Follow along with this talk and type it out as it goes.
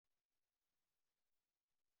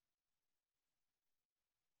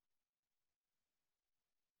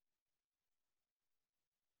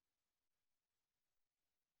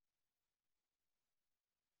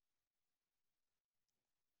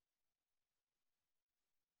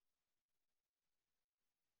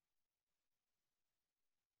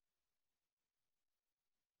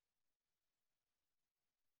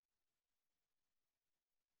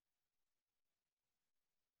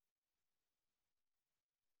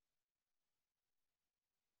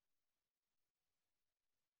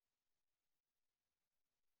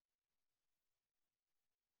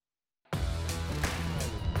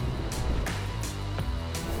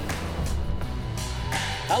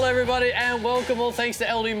Hello everybody and welcome, all thanks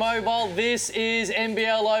to LD Mobile. This is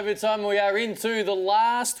NBL Overtime. We are into the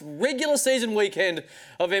last regular season weekend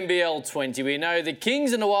of NBL 20. We know the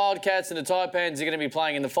Kings and the Wildcats and the Taipans are going to be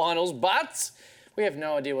playing in the finals, but we have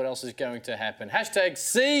no idea what else is going to happen. Hashtag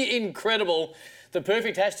See Incredible, the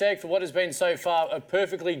perfect hashtag for what has been so far a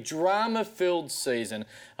perfectly drama-filled season.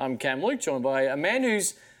 I'm Cam Luke, joined by a man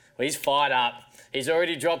he's fired up. He's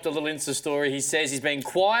already dropped a little Insta story. He says he's been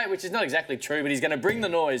quiet, which is not exactly true, but he's going to bring the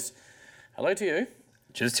noise. Hello to you.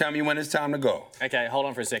 Just tell me when it's time to go. Okay, hold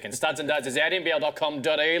on for a second. Studs and Duds is out, nbl.com.au.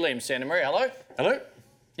 Liam Santa Maria, hello. Hello.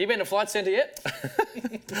 You been to Flight Centre yet?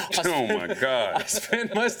 Oh, my God. I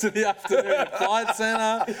spent most of the afternoon at Flight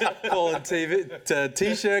Centre, calling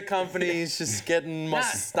T-shirt companies, just getting my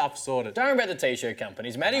stuff sorted. Don't worry about the T-shirt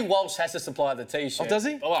companies. Matty Walsh has to supply the T-shirt. Oh, does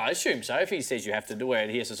he? Well, I assume so. If he says you have to wear it,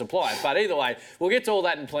 he has to supply it. But either way, we'll get to all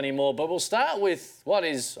that and plenty more. But we'll start with what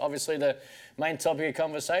is obviously the main topic of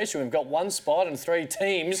conversation. We've got one spot and three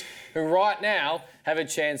teams who right now have a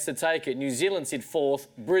chance to take it. New Zealand sit fourth,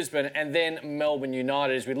 Brisbane, and then Melbourne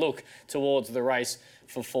United as we look towards the race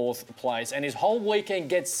for fourth place. And his whole weekend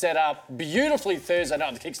gets set up beautifully Thursday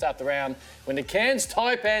night to kickstart the round when the Cairns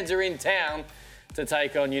Taipans are in town to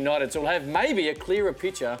take on United. So we'll have maybe a clearer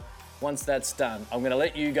picture once that's done. I'm going to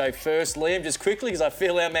let you go first, Liam, just quickly because I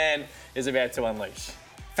feel our man is about to unleash.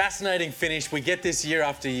 Fascinating finish. We get this year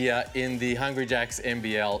after year in the Hungry Jacks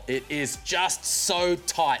NBL. It is just so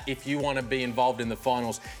tight if you want to be involved in the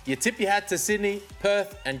finals. You tip your hat to Sydney,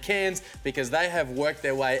 Perth and Cairns because they have worked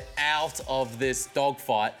their way out of this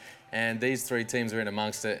dogfight, and these three teams are in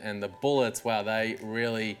amongst it. And the Bullets, wow, they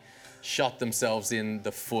really shot themselves in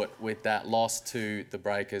the foot with that loss to the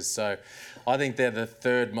Breakers. So I think they're the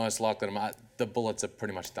third most likely to. The Bullets are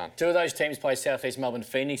pretty much done. Two of those teams play South East Melbourne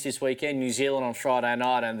Phoenix this weekend, New Zealand on Friday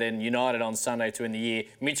night and then United on Sunday to end the year.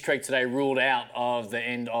 Mitch Creek today ruled out of the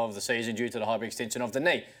end of the season due to the hyperextension of the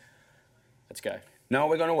knee. Let's go. No,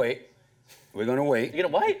 we're going to wait. We're going to wait. You're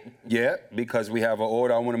going to wait? Yeah, because we have an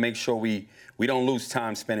order. I want to make sure we don't lose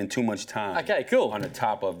time spending too much time okay, cool. on the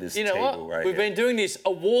top of this table. What? Right We've been doing this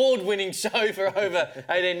award-winning show for over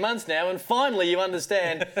 18 months now, and finally you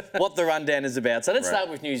understand what the rundown is about. So let's start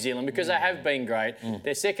with New Zealand because they have been great.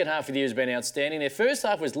 Their second half of the year has been outstanding. Their first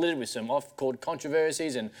half was littered with some off-court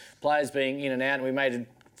controversies and players being in and out, and we made a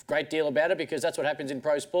great deal about it because that's what happens in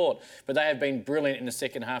pro sport. But they have been brilliant in the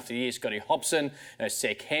second half of the year. Scotty Hobson,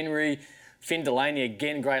 Sek Henry, Finn Delaney,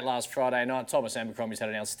 again, great last Friday night. Thomas Abercrombie's had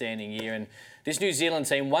an outstanding year. And this New Zealand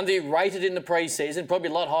team, one that you rated in the pre-season, probably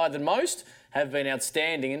a lot higher than most, have been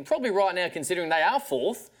outstanding. And probably right now, considering they are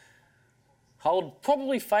fourth, hold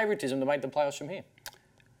probably favouritism to make the playoffs from here.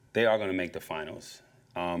 They are going to make the finals.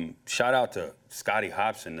 Shout out to Scotty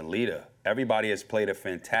Hobson, the leader. Everybody has played a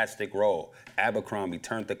fantastic role. Abercrombie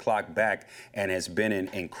turned the clock back and has been in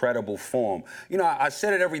incredible form. You know, I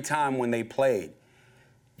said it every time when they played.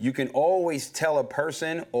 You can always tell a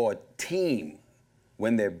person or a team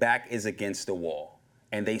when their back is against the wall.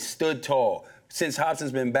 And they stood tall. Since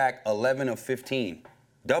Hobson's been back, 11 of 15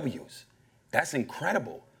 W's. That's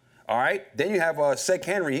incredible. All right? Then you have Sek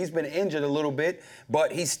Henry. He's been injured a little bit,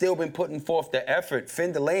 but he's still been putting forth the effort.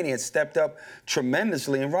 Finn Delaney has stepped up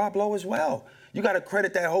tremendously, and Rob Lowe as well. You got to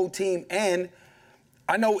credit that whole team. And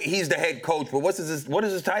I know he's the head coach, but what is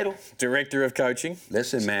his title? Director of Coaching.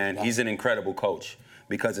 Listen, man, he's an incredible coach.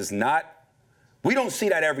 Because it's not, we don't see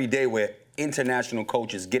that every day where international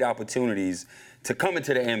coaches get opportunities to come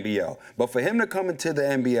into the NBL. But for him to come into the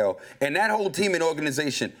NBL and that whole team and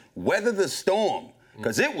organization weather the storm,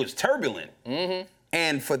 because it was turbulent,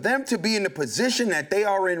 and for them to be in the position that they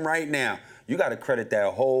are in right now, you got to credit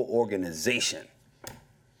that whole organization.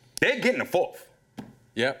 They're getting a fourth.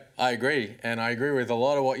 Yep, I agree. And I agree with a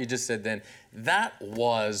lot of what you just said then. That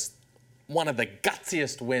was one of the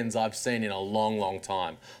gutsiest wins I've seen in a long, long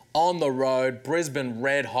time. On the road, Brisbane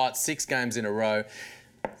red hot, 6 games in a row.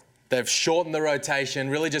 They've shortened the rotation,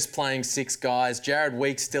 really just playing 6 guys. Jared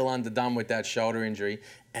Weeks still underdone with that shoulder injury,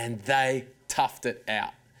 and they toughed it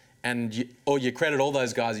out. And you credit all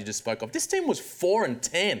those guys you just spoke of. This team was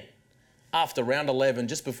 4-10 after round 11,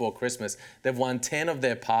 just before Christmas. They've won 10 of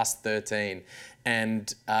their past 13.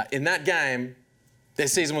 And in that game, their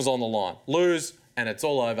season was on the line. Lose, and it's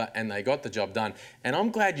all over, and they got the job done. And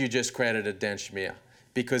I'm glad you just credited Dan Shamir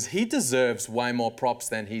because he deserves way more props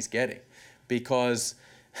than he's getting. Because,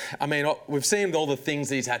 I mean, we've seen all the things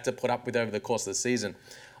he's had to put up with over the course of the season.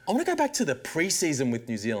 I want to go back to the pre-season with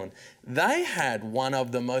New Zealand. They had one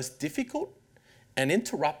of the most difficult and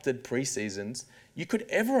interrupted pre-seasons you could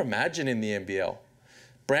ever imagine in the NBL.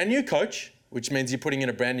 Brand new coach, which means you're putting in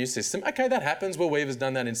a brand new system. Okay, that happens. Will Weaver's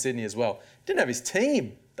done that in Sydney as well. Didn't have his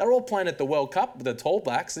team. They're all playing at the World Cup with the Tall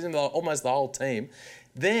Blacks, almost the whole team.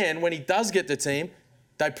 Then when he does get the team,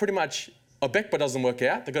 they pretty much, Bekba doesn't work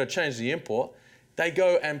out. They've got to change the import. They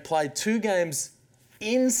go and play 2 games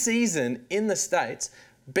in season in the States,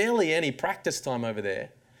 barely any practice time over there.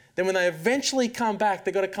 Then when they eventually come back,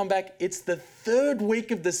 they've got to come back. It's the 3rd week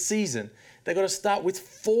of the season. They've got to start with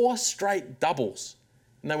 4 straight doubles.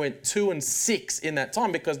 And they went 2 and 6 in that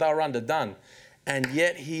time because they were underdone. And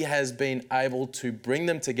yet he has been able to bring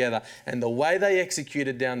them together. And the way they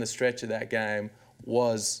executed down the stretch of that game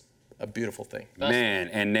was a beautiful thing. Man,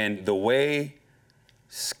 and then the way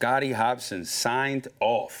Scotty Hopson signed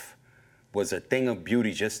off was a thing of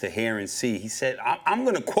beauty just to hear and see. He said, I'm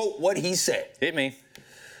going to quote what he said. Hit me.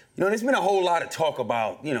 You know, there's been a whole lot of talk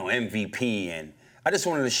about, MVP, and I just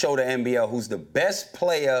wanted to show the NBL who's the best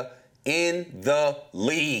player in the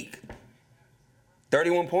league.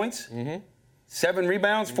 31 points, 7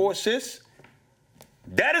 rebounds, 4 assists.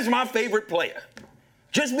 That is my favorite player.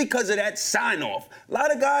 Just because of that sign-off. A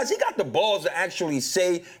lot of guys, he got the balls to actually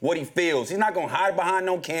say what he feels. He's not going to hide behind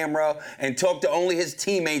no camera and talk to only his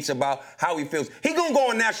teammates about how he feels. He going to go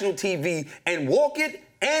on national TV and walk it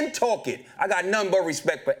and talk it. I got none but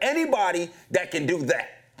respect for anybody that can do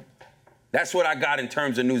that. That's what I got in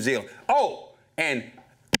terms of New Zealand. Oh, and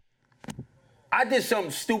I did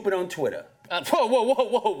something stupid on Twitter.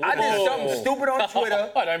 Whoa. I did something stupid on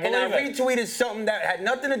Twitter, I don't and I believe it. retweeted something that had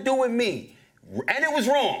nothing to do with me, and it was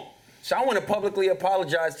wrong. So I want to publicly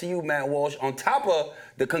apologize to you, Matt Walsh, on top of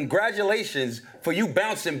the congratulations for you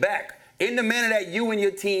bouncing back in the manner that you and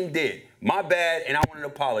your team did. My bad, and I wanted to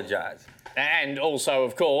apologize. And also,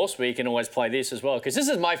 of course, we can always play this as well, because this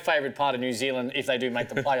is my favourite part of New Zealand if they do make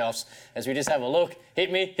the playoffs, as we just have a look.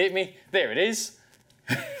 Hit me. There it is.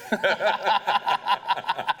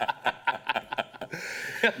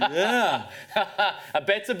 Yeah. A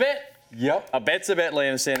bet's a bet. Yep. A bet's a bet,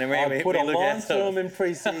 Liam Sandon. I put a line to him in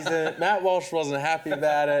pre-season. Matt Walsh wasn't happy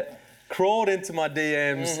about it. Crawled into my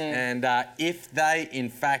DMs, and if they, in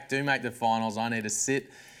fact, do make the finals, I need to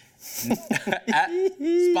sit at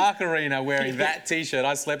Spark Arena wearing that T-shirt.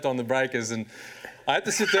 I slept on the breakers, and I had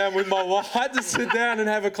to sit down with my wife. I had to sit down and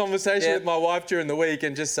have a conversation with my wife during the week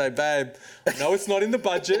and just say, babe, I know it's not in the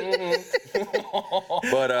budget,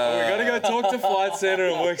 But we're going to go talk to Flight Centre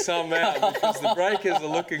and work something out because the breakers are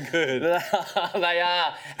looking good. They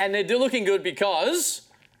are. And they're looking good because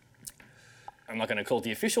I'm not going to call it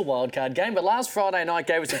the official wildcard game, but last Friday night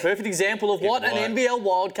gave us a perfect example of what an NBL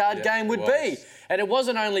wildcard game would be. And it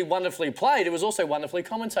wasn't only wonderfully played, it was also wonderfully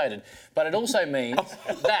commentated. But it also means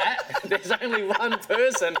that there's only one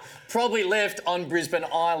person probably left on Brisbane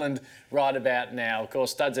Island right about now. Of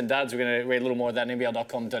course, Studs and Duds, we're going to read a little more of that on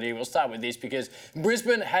NBL.com.au. We'll start with this because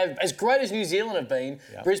Brisbane have, as great as New Zealand have been,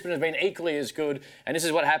 Brisbane have been equally as good. And this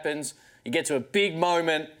is what happens. You get to a big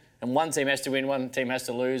moment, and one team has to win, one team has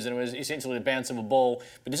to lose, and it was essentially the bounce of a ball.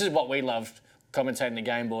 But this is what we loved commentating the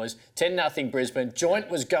game, boys. 10-0 Brisbane. Joint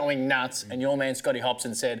was going nuts, and your man Scotty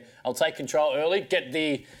Hopson said, I'll take control early, get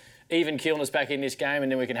the even keelness back in this game, and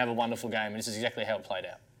then we can have a wonderful game. And this is exactly how it played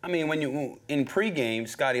out. I mean, in pregame,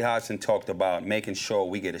 Scotty Hopson talked about making sure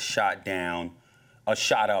we get a shot down, a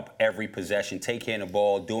shot up every possession, take care of the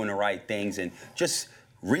ball, doing the right things, and just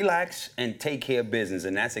relax and take care of business.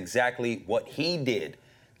 And that's exactly what he did,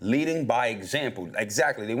 leading by example.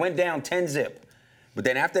 Exactly. They went down 10-zip. But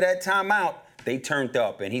then after that timeout, they turned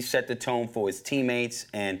up, and he set the tone for his teammates,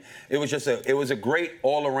 and it was a great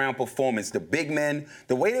all-around performance. The big men,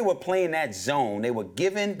 the way they were playing that zone, they were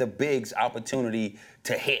giving the bigs opportunity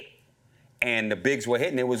to hit, and the bigs were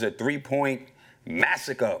hitting. It was a 3-point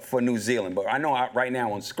massacre for New Zealand. But I know right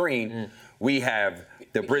now on screen we have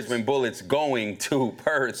the Brisbane Bullets going to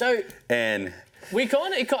Perth, and We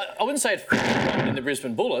kind of, I wouldn't say it in the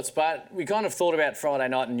Brisbane Bullets, but we kind of thought about Friday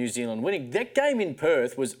night and New Zealand winning. That game in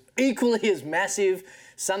Perth was equally as massive.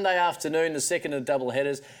 Sunday afternoon, the second of the double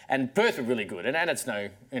headers, and Perth were really good. And it's no,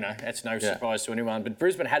 that's no surprise to anyone. But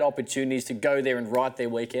Brisbane had opportunities to go there and write their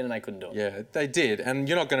weekend, and they couldn't do it. Yeah, they did. And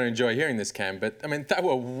you're not going to enjoy hearing this, Cam, but I mean, they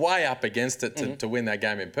were way up against it to win that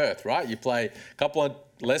game in Perth, right? You play a couple of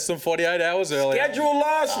less than 48 hours earlier. Schedule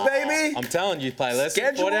loss, baby. I'm telling you, play less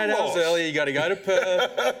Schedule than 48 loss. hours earlier. You got to go to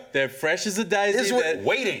Perth. They're fresh as a daisy.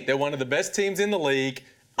 Waiting. They're one of the best teams in the league.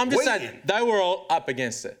 I'm just saying, they were all up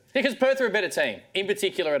against it. Because Perth are a better team, in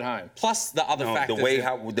particular at home. Plus the other factors. The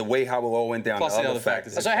way how it all went down. Plus the other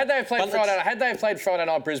factors. So had they played Friday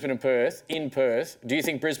night, Brisbane and Perth, in Perth, do you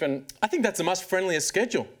think Brisbane... I think that's a much friendlier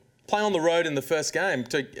schedule. play on the road in the first game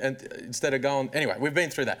instead of going. Anyway, we've been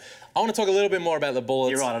through that. I want to talk a little bit more about the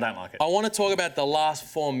Bullets. You're right, I don't like it. I want to talk about the last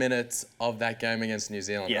 4 minutes of that game against New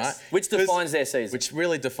Zealand, Yes. right? Which defines their season. Which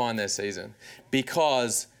really defined their season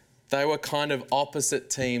because they were kind of opposite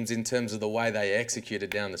teams in terms of the way they executed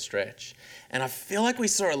down the stretch. And I feel like we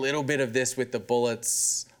saw a little bit of this with the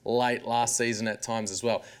Bullets late last season at times as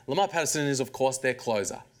well. Lamar Patterson is, of course, their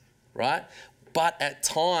closer, right? But at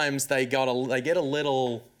times they get a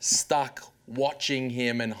little stuck watching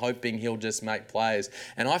him and hoping he'll just make plays.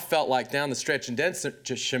 And I felt like down the stretch, and Dan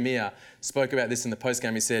Shamir spoke about this in the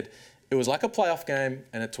postgame, he said, it was like a playoff game,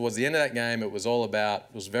 and towards the end of that game, it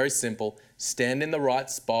was very simple, stand in the right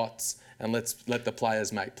spots and let the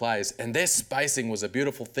players make plays. And their spacing was a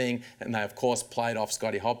beautiful thing, and they, of course, played off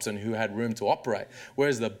Scotty Hobson, who had room to operate.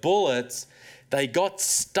 Whereas the Bullets, they got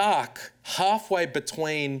stuck halfway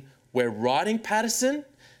between we're riding Patterson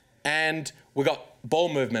and we got ball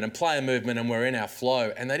movement and player movement and we're in our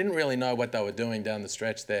flow. And they didn't really know what they were doing down the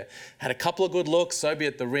stretch there. Had a couple of good looks, Sobey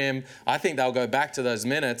at the rim. I think they'll go back to those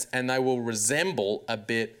minutes and they will resemble a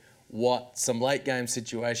bit what some late game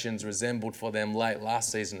situations resembled for them late last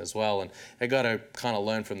season as well. And they've got to kind of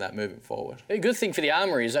learn from that moving forward. A good thing for the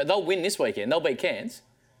Armory is that they'll win this weekend. They'll beat Cairns.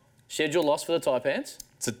 Schedule loss for the Taipans.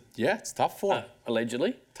 It's tough for them.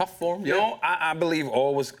 Allegedly. Tough for them, You know, I believe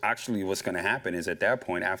what's going to happen is at that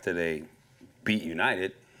point, after they beat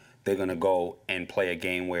United, they're going to go and play a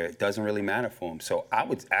game where it doesn't really matter for them. So I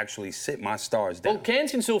would actually sit my stars down. Well,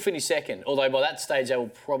 Cairns can still finish second, although by that stage they will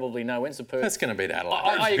probably know when's the Perth. That's going to beat Adelaide.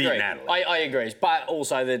 I agree. beating Adelaide. I agree. But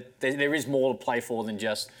also that there is more to play for than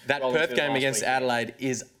just that Perth game against Adelaide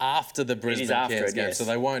is after the Brisbane Cairns game, yes. so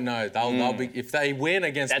they won't know. They'll be, if they win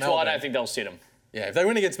against That's Melbourne. why I don't think they'll sit them. Yeah, if they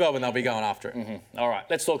win against Melbourne, they'll be going after it. All right,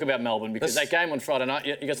 let's talk about Melbourne because that game on Friday night.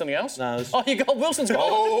 You got something else? No. Oh, you got Wilson's goal.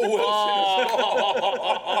 Oh,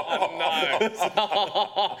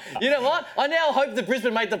 no. You know what? I now hope that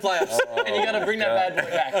Brisbane make the playoffs, and you got to bring that bad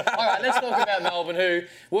boy back. All right, let's talk about Melbourne, who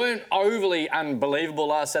weren't overly unbelievable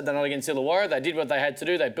last Saturday night against Illawarra. They did what they had to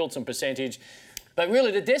do. They built some percentage. But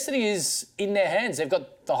really, the destiny is in their hands. They've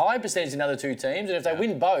got the higher percentage than the other two teams, and if they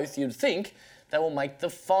win both, you'd think they will make the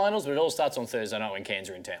finals, but it all starts on Thursday night when Cairns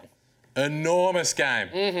are in town. Enormous game.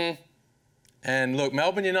 Mm-hmm. And look,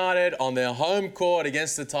 Melbourne United on their home court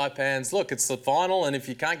against the Taipans. Look, it's the final, and if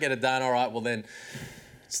you can't get it done, all right, well then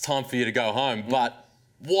it's time for you to go home. But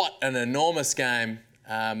what an enormous game.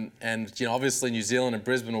 And, you know, obviously New Zealand and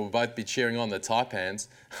Brisbane will both be cheering on the Taipans.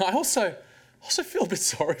 I also feel a bit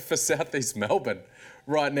sorry for South East Melbourne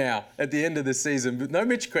right now at the end of the season. But no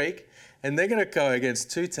Mitch Creek. And they're going to go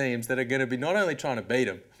against two teams that are going to be not only trying to beat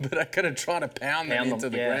them, but are going to try to pound them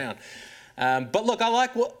into the ground. But look, I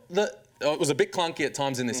like it was a bit clunky at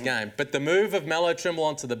times in this game, but the move of Mello Trimble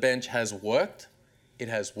onto the bench has worked. It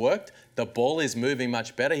has worked. The ball is moving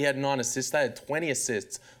much better. He had 9 assists. They had 20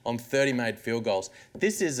 assists on 30 made field goals.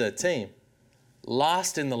 This is a team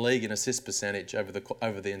last in the league in assist percentage over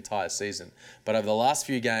the entire season. But over the last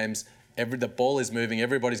few games, the ball is moving.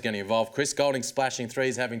 Everybody's getting involved. Chris Goulding splashing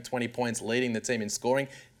threes, having 20 points, leading the team in scoring.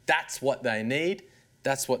 That's what they need.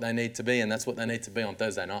 That's what they need to be, and that's what they need to be on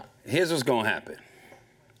Thursday night. Here's what's going to happen.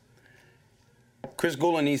 Chris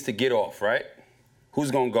Goulding needs to get off, right?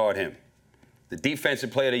 Who's going to guard him? The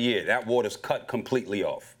defensive player of the year. That water's cut completely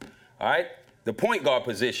off. All right? The point guard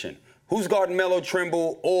position. Who's guarding Mello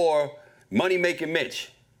Trimble or money-making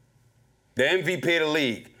Mitch? The MVP of the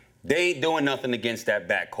league. They ain't doing nothing against that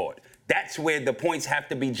backcourt. That's where the points have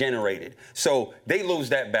to be generated. So they lose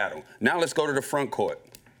that battle. Now let's go to the front court.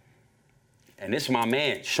 And this is my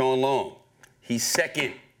man, Sean Long. He's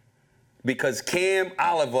second because Cam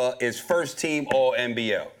Oliver is first team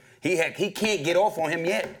All-NBL. He can't get off on him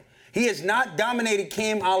yet. He has not dominated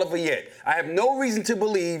Cam Oliver yet. I have no reason to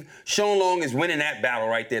believe Sean Long is winning that battle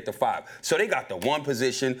right there at the 5. So they got the 1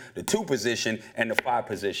 position, the 2 position, and the 5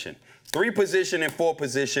 position. 3 position and 4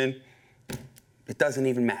 position, it doesn't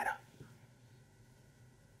even matter.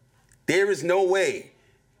 There is no way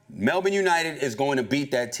Melbourne United is going to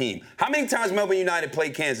beat that team. How many times Melbourne United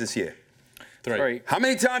played Kansas this year? 3. How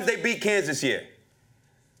many times they beat Kansas this year?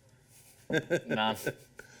 None.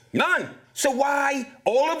 None. So why,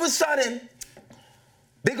 all of a sudden,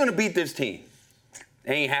 they're going to beat this team?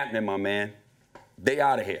 Ain't happening, my man. They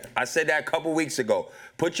out of here. I said that a couple weeks ago.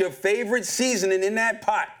 Put your favorite seasoning in that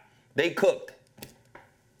pot. They cooked.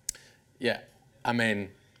 Yeah. I mean,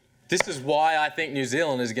 this is why I think New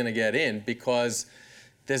Zealand is going to get in, because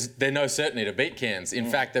there's no certainty to beat Cairns. In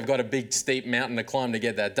fact, they've got a big, steep mountain to climb to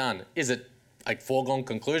get that done. Is it like foregone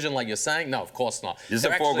conclusion, like you're saying? No, of course not. It's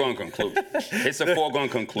a foregone conclusion. It's a foregone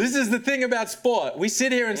conclusion. This is the thing about sport. We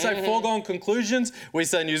sit here and say foregone conclusions. We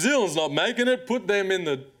say New Zealand's not making it. Put them in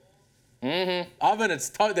the oven.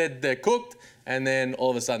 They're cooked. And then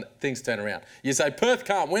all of a sudden, things turn around. You say Perth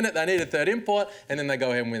can't win it. They need a third import. And then they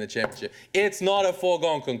go ahead and win the championship. It's not a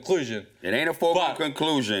foregone conclusion. It ain't a foregone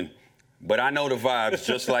conclusion. But I know the vibes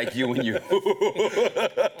just like you and you.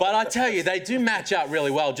 But I tell you, they do match up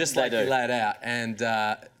really well, just like you laid out. And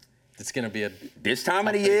it's going to be This time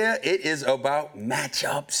of the year, it is about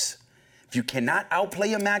matchups. If you cannot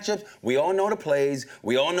outplay your matchups, we all know the plays.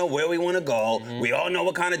 We all know where we want to go. We all know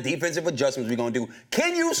what kind of defensive adjustments we're going to do.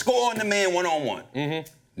 Can you score on the man one-on-one?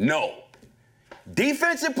 No.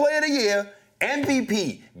 Defensive player of the year,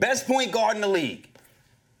 MVP, best point guard in the league.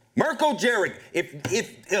 Mirko Jeric, if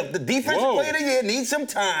the defensive player of the year needs some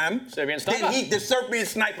time, then the Serbian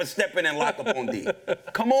sniper step in and lock up on D.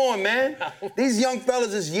 Come on, man. These young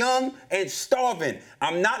fellas is young and starving.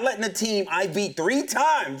 I'm not letting a team I beat 3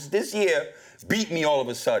 times this year beat me all of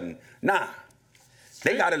a sudden. Nah.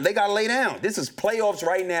 They gotta lay down. This is playoffs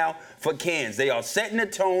right now for Cairns. They are setting the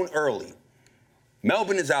tone early.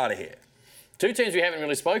 Melbourne is out of here. 2 teams we haven't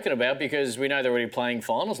really spoken about because we know they're already playing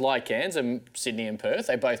finals, like Cairns and Sydney and Perth.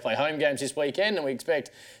 They both play home games this weekend, and we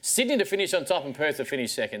expect Sydney to finish on top and Perth to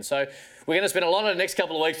finish second. So we're going to spend a lot of the next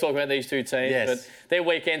couple of weeks talking about these 2 teams, but their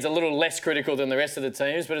weekend's a little less critical than the rest of the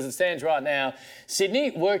teams. But as it stands right now,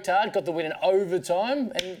 Sydney worked hard, got the win in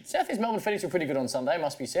overtime, and South East Melbourne Phoenix were pretty good on Sunday,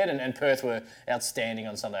 must be said, and Perth were outstanding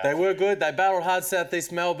on Sunday. They were good. They battled hard, South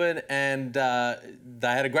East Melbourne, and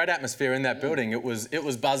they had a great atmosphere in that building. It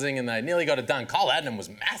was buzzing, and they nearly got it done. Cole Adnam was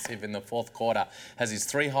massive in the 4th quarter, has his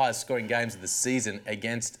 3 highest scoring games of the season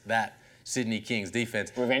against that Sydney Kings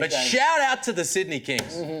defense. But shout out to the Sydney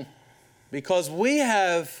Kings, because we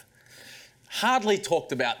have hardly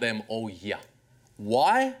talked about them all year.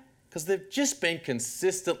 Why? Because they've just been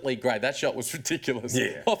consistently great. That shot was ridiculous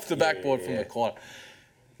off the backboard from the corner.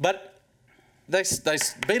 But they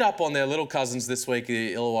beat up on their little cousins this week,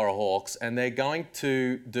 the Illawarra Hawks, and they're going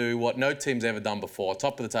to do what no team's ever done before,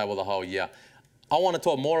 top of the table the whole year. I want to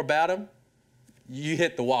talk more about them. You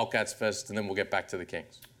hit the Wildcats first, and then we'll get back to the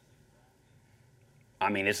Kings. I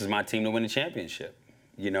mean, this is my team to win the championship,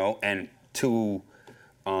 you know, and to,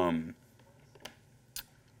 I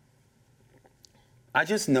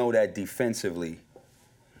just know that defensively,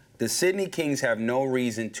 the Sydney Kings have no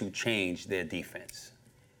reason to change their defense.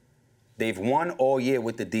 They've won all year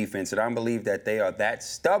with the defense, and I believe that they are that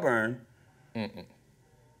stubborn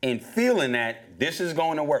in feeling that this is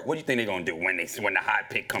going to work. What do you think they're going to do when the high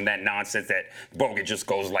pick come, that nonsense that Bogut just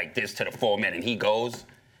goes like this to the 4-man and he goes,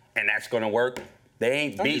 and that's going to work? They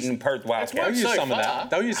ain't beating Perth Wildcats. They'll use some of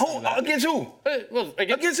that. They'll use some of that. Against who? Well,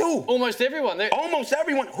 against who? Almost everyone. Almost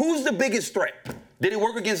everyone. Who's the biggest threat? Did it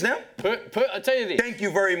work against them? I'll tell you this. Thank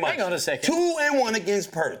you very much. Hang on a second. 2-1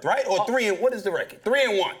 against Perth, right? Or 3 what is the record?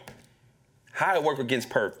 3-1. How it work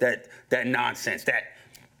against Perth? That nonsense. That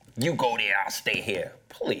you go there, I'll stay here.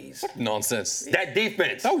 Please. Nonsense. That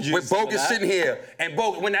defense. With Bogut sitting here, and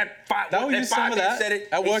Bogut, when that 5 said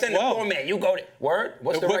it, that worked well. 4-man, you go there. Word?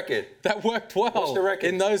 What's the record? That worked well. What's the record?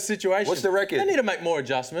 In those situations. What's the record? They need to make more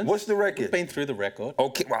adjustments. What's the record? We've been through the record.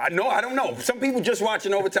 Okay, well, I don't know. Some people just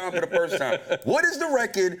watching overtime for the first time. What is the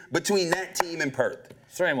record between that team and Perth?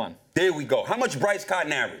 3-1. There we go. How much Bryce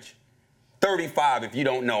Cotton average? 35. If you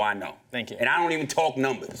don't know, I know. Thank you. And I don't even talk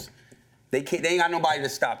numbers. They ain't got nobody to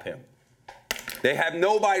stop him. They have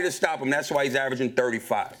nobody to stop him. That's why he's averaging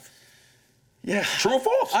 35. Yeah. True or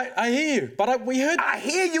false? I hear you, but we heard. I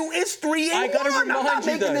hear you. It's 3-1. I got to remind I'm not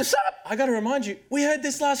you, making this up. I got to remind you. We heard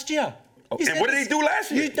this last year. And what did they do last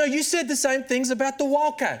year? You said the same things about the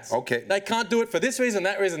Wildcats. Okay. They can't do it for this reason,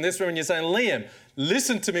 that reason, this reason. And you're saying, Liam,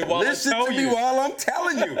 listen to me while I tell you. while I'm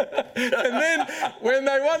telling you. And then when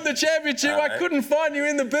they won the championship, I couldn't find you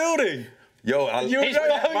in the building. Yo, His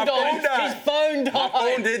phone died. His phone died. My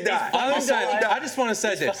phone did die. I just want to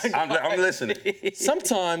say this. I'm listening.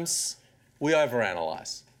 Sometimes we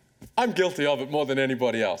overanalyze. I'm guilty of it more than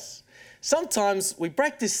anybody else. Sometimes we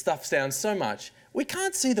break this stuff down so much, we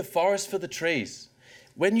can't see the forest for the trees.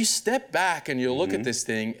 When you step back and you look at this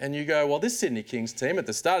thing and you go, well, this Sydney Kings team at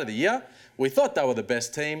the start of the year, we thought they were the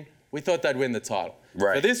best team. We thought they'd win the title.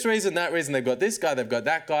 Right. For this reason, that reason, they've got this guy, they've got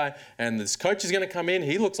that guy, and this coach is going to come in.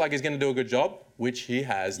 He looks like he's going to do a good job, which he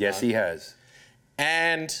has done. Yes, he has.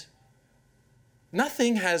 And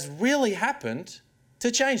nothing has really happened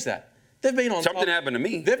to change that. They've been on top. Something happened to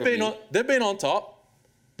me. They've been on top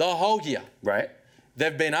the whole year. Right.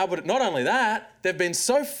 They've been able to, not only that, they've been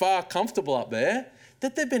so far comfortable up there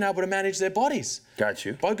that they've been able to manage their bodies. Got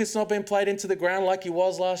you. Bogut's not been played into the ground like he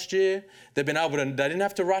was last year. They didn't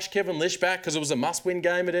have to rush Kevin Lish back because it was a must-win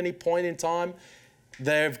game at any point in time.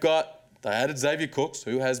 They added Xavier Cooks,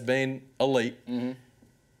 who has been elite. Mm-hmm.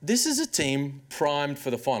 This is a team primed for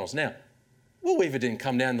the finals. Now, Will Weaver didn't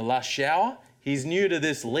come down the last shower. He's new to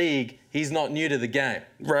this league. He's not new to the game.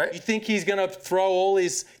 Right. You think he's going to throw all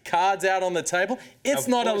his cards out on the table? It's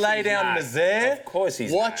not a lay down misère. Of course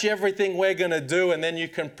he's Watch not. everything we're going to do and then you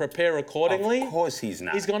can prepare accordingly. Of course he's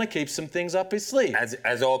not. He's going to keep some things up his sleeve.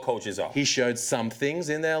 As all coaches are. He showed some things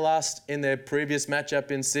in their previous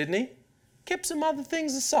matchup in Sydney. Kept some other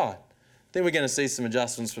things aside. Then we're going to see some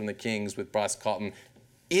adjustments from the Kings with Bryce Cotton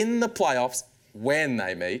in the playoffs when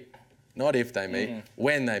they meet. Not if they meet,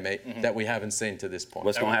 when they meet, that we haven't seen to this point.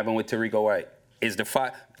 What's going to happen with Tariq White?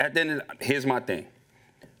 Here's my thing.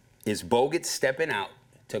 Is Bogut stepping out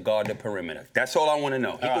to guard the perimeter? That's all I want to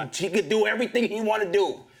know. He could do everything he want to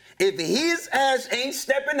do. If his ass ain't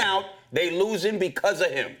stepping out, they losing because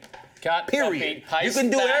of him. Period. You can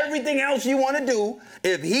do everything else you want to do.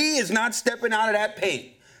 If he is not stepping out of that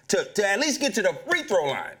paint to at least get to the free throw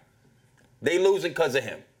line, they losing because of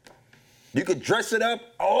him. You could dress it up,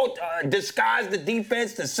 disguise the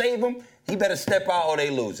defense to save them. He better step out or they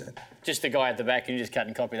losing. Just the guy at the back, can you just cut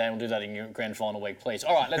and copy that? We'll do that in your grand final week, please.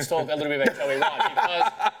 All right, let's talk a little bit about Joey Wright.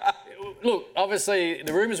 Because, look, obviously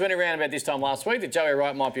the rumours went around about this time last week that Joey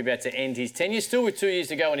Wright might be about to end his tenure, still with 2 years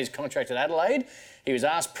to go on his contract at Adelaide. He was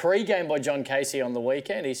asked pre-game by John Casey on the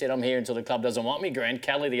weekend. He said, I'm here until the club doesn't want me. Grant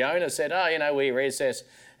Kelly, the owner, said, we reassess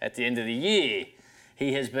at the end of the year.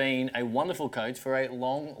 He has been a wonderful coach for a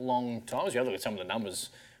long, long time. As you look at some of the numbers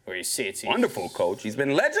where he sits. Wonderful coach. He's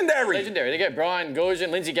been legendary. Legendary. There you go. Brian Goorjian,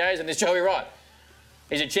 Lindsay Gaze, and there's Joey Wright.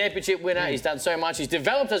 He's a championship winner. He's done so much. He's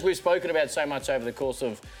developed, as we've spoken about so much over the course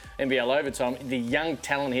of NBL overtime. The young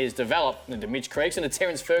talent he has developed, the Mitch Creeks and the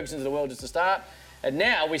Terence Fergusons of the world just to start. And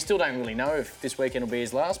now we still don't really know if this weekend will be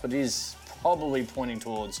his last, but it is probably pointing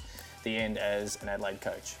towards the end as an Adelaide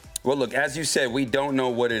coach. Well, look, as you said, we don't know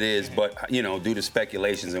what it is, but, due to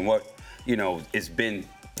speculations and what, it's been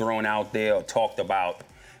thrown out there or talked about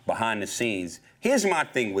behind the scenes. Here's my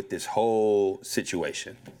thing with this whole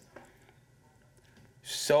situation.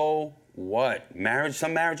 So what?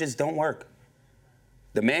 Some marriages don't work.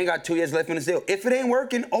 The man got 2 years left in his deal. If it ain't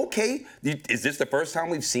working, okay. Is this the first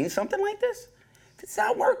time we've seen something like this? If it's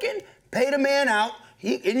not working, pay the man out,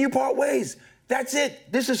 and you part ways. That's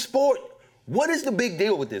it. This is sport. What is the big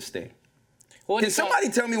deal with this thing? Can somebody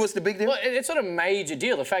tell me what's the big deal? Well, it's not a major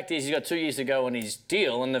deal. The fact is he's got 2 years to go on his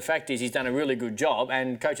deal, and the fact is he's done a really good job,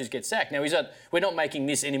 and coaches get sacked. Now, we're not making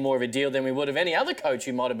this any more of a deal than we would of any other coach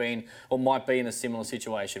who might have been or might be in a similar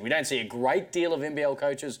situation. We don't see a great deal of NBL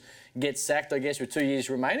coaches get sacked, I guess, with 2 years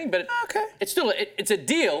remaining, but it's still it's a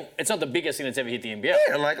deal. It's not the biggest thing that's ever hit the NBL.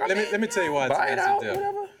 Yeah, let me tell you why it's a massive deal.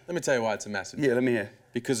 Whatever. Let me tell you why it's a massive deal. Yeah, let me hear.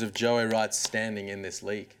 Because of Joey Wright's standing in this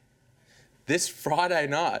league. This Friday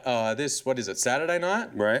night, Saturday night?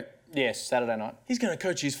 Right. Yes, Saturday night. He's going to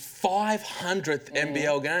coach his 500th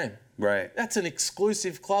NBL game. Right. That's an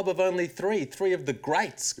exclusive club of only three of the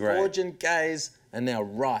greats, Goorjian, Gaze, and now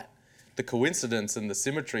Wright. The coincidence and the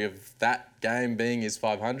symmetry of that game being his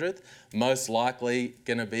 500th, most likely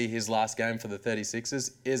going to be his last game for the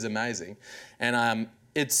 36ers, is amazing. And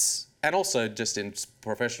and also just in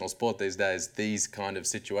professional sport these days, these kind of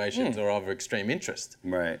situations are of extreme interest.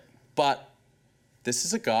 Right. But this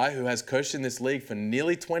is a guy who has coached in this league for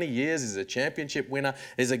nearly 20 years. He's a championship winner.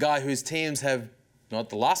 He's a guy whose teams have, not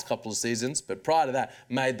the last couple of seasons, but prior to that,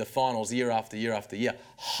 made the finals year after year after year.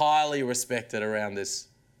 Highly respected around this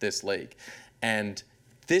league. And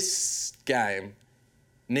this game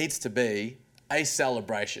needs to be a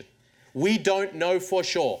celebration. We don't know for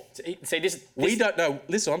sure. We don't know.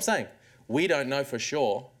 Listen, what I'm saying. We don't know for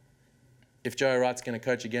sure if Joey Wright's going to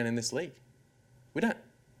coach again in this league. We don't.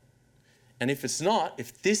 And if it's not,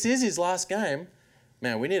 if this is his last game,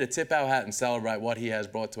 man, we need to tip our hat and celebrate what he has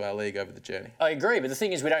brought to our league over the journey. I agree, but the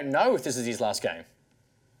thing is we don't know if this is his last game.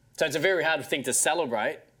 So it's a very hard thing to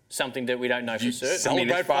celebrate something that we don't know for certain.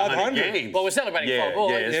 Celebrate 500 games. Well, we're celebrating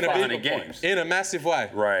 500. It's 500 games. In a massive way.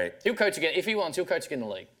 Right. He'll coach again. If he wants, he'll coach again in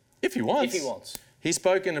the league. If he wants. If he wants. He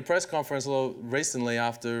spoke in a press conference recently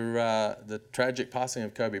after the tragic passing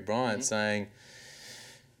of Kobe Bryant, saying,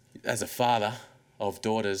 as a father of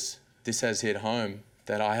daughters, this has hit home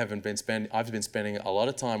that I've been spending a lot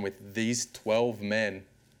of time with these 12 men,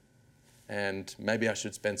 and maybe I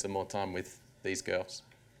should spend some more time with these girls.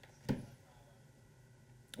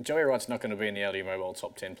 Joey Wright's not going to be in the LD Mobile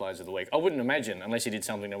top 10 players of the week. I wouldn't imagine, unless he did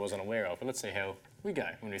something I wasn't aware of. But let's see how we go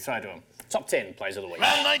when we throw to him. Top 10 players of the week.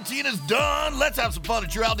 Round 19 is done. Let's have some fun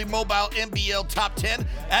at your LD Mobile NBL Top 10.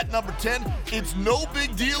 At number 10, it's no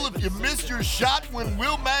big deal if you missed your shot when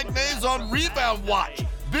Will Magnay's on rebound watch.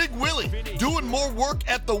 Big Willie doing more work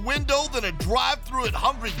at the window than a drive-through at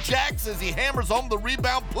Hungry Jack's as he hammers home the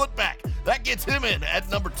rebound putback. That gets him in at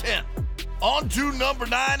number 10. On to number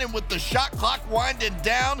 9, and with the shot clock winding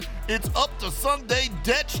down, it's up to Sunday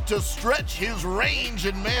Detch to stretch his range,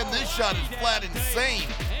 and man, this shot is flat insane.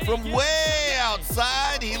 From way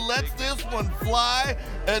outside, he lets this one fly,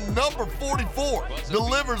 and number 44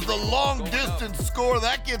 delivers the long-distance score.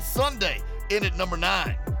 That gets Sunday in at number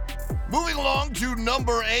 9. Moving along to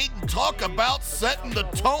number 8, and talk about setting the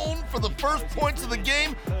tone for the first points of the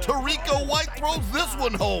game. Tarico White throws this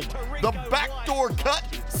one home. The backdoor cut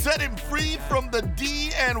set him free from the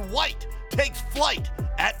D, and White takes flight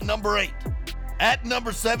at number 8. At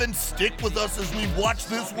number 7, stick with us as we watch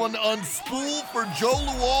this one unspool for Joe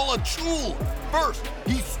Lual-Acuil. First,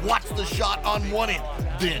 he swats the shot on one end.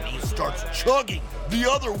 Then he starts chugging the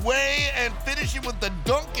other way and finishing with the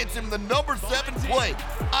dunk gets him the number 7 play.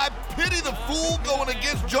 I pity the fool going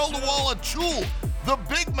against Joe Lual-Acuil. The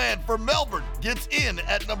big man for Melbourne gets in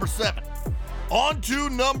at number 7. On to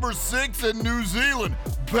number 6 in New Zealand.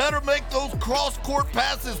 Better make those cross-court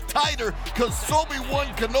passes tighter, because Sobi-One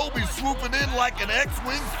Kenobi swooping in like an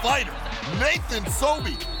X-Wing fighter. Nathan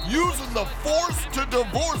Sobey using the force to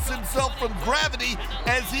divorce himself from gravity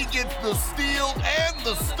as he gets the steal and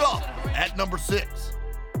the stuff at number 6.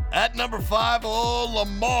 At number 5,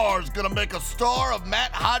 Lamar's gonna make a star of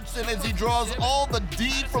Matt Hodgson as he draws all the D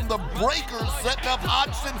from the breakers, setting up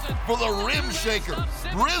Hodgson for the rim shaker.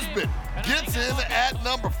 Brisbane gets in at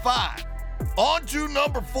number 5. On to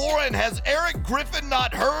number 4, and has Eric Griffin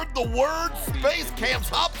not heard the word? Space Cam's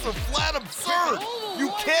hops are flat absurd.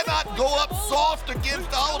 You cannot go up soft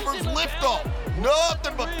against Oliver's liftoff.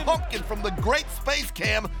 Nothing but pumpkin from the great Space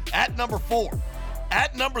Cam at number 4.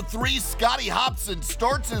 At number 3, Scotty Hopson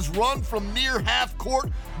starts his run from near half court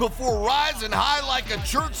before rising high like a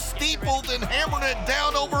church steeple, then hammering it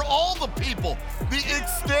down over all the people. The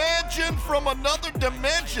extension from another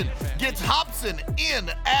dimension gets Hopson in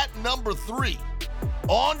at number 3.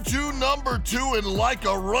 On to number 2, and like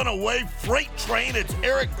a runaway freight train, it's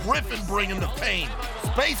Eric Griffin bringing the pain.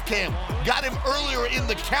 Space Cam got him earlier in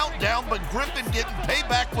the countdown, but Griffin getting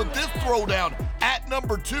payback with this throwdown at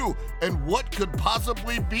number 2. And what could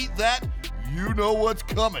possibly beat that? You know what's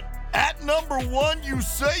coming. At number 1, you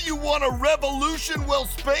say you want a revolution? Well,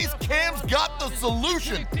 Space Cam's got the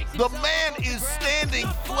solution. The man is standing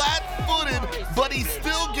flat-footed, but he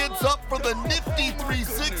still gets up for the nifty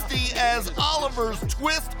 360 as Oliver's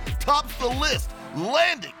twist tops the list,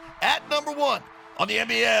 landing at number 1 on the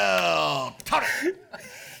NBL.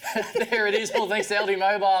 There it is. All thanks to LD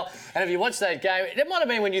Mobile. And if you watched that game, it might have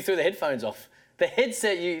been when you threw the headphones off. The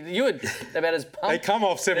headset, you were about as pumped. They come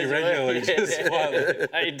off semi-regularly, just quietly.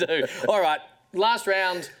 They do. All right, last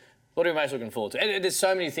round. What are we most looking forward to? There's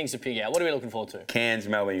so many things to pick out. What are we looking forward to? Cairns,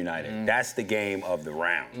 Melbourne United. That's the game of the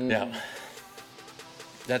round. Yeah.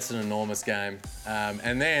 That's an enormous game.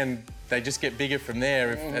 And then they just get bigger from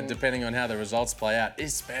there, depending on how the results play out,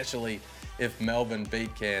 especially if Melbourne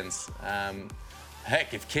beat Cairns.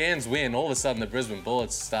 Heck, if Cairns win, all of a sudden the Brisbane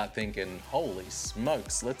Bullets start thinking, holy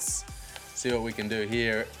smokes, let's see what we can do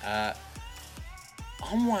here.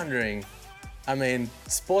 I'm wondering, I mean,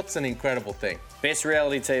 sport's an incredible thing. Best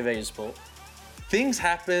reality TV in sport. Things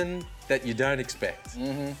happen that you don't expect.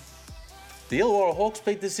 The Illawarra Hawks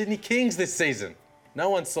beat the Sydney Kings this season. No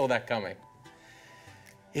one saw that coming.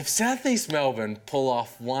 If South East Melbourne pull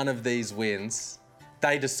off one of these wins,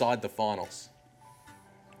 they decide the finals.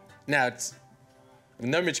 Now, it's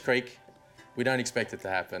no Mitch Creek. We don't expect it to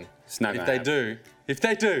happen. It's not If gonna they happen.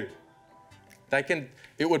 do, they can.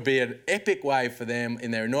 It would be an epic way for them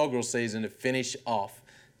in their inaugural season to finish off,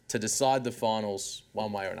 to decide the finals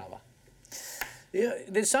one way or another. Yeah,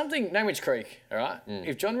 there's something, Mitch Creek, all right?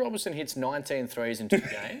 If John Robertson hits 19 threes in 2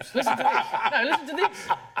 games, listen to this. No, listen to this.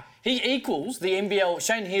 He equals the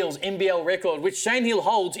Shane Heal's NBL record, which Shane Heal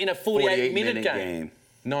holds in a 48-minute game.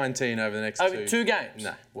 19 over the next Over 2 games.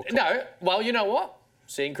 No. No, well, you know what?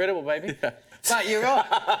 See, incredible, baby. Yeah. But you're right.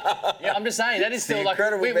 Yeah, I'm just saying, that is still like,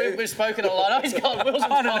 incredible, baby. we've spoken a lot. Oh, he's gone. Wilson's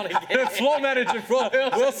gone again. The floor manager brought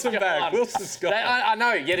Wilson back. gone. Wilson's gone. I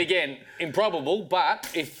know, yet again, improbable, but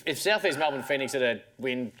if South East Melbourne Phoenix are to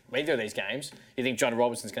win either of these games, you think John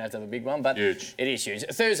Robertson's going to have a big one, but Huge. It is huge.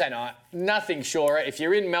 Thursday night, nothing surer. If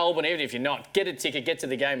you're in Melbourne, even if you're not, get a ticket, get to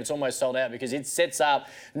the game. It's almost sold out because it sets up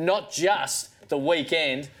not just the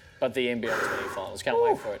weekend, but the NBL 20 finals. finals. Can't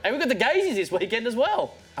wait for it. And we've got the Gazies this weekend as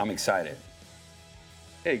well. I'm excited.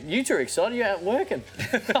 Yeah, you two are excited. You're out working.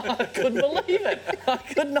 I couldn't believe it. I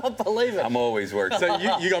could not believe it. I'm always working. So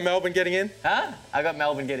you got Melbourne getting in? Huh? I got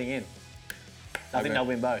Melbourne getting in. I think Okay. they'll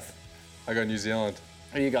win both. I got New Zealand.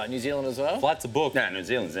 Who you got? New Zealand as well? Flights are booked. Nah, New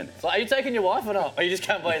Zealand's in it. So are you taking your wife or not? Or you just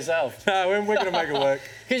come by yourself? No, we're going to make it work.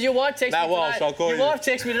 Because your wife texted Matt me Walsh, today. I'll call your you. wife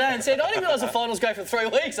texted me today and said, I didn't realise the finals go for 3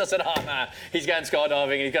 weeks. I said, oh, no. He's going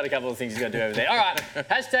skydiving and he's got a couple of things he's going to do over there. All right.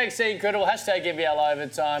 Hashtag See Incredible. Hashtag NBL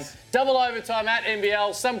Overtime. Double overtime at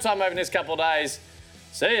NBL sometime over the next couple of days.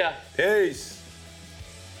 See ya. Peace.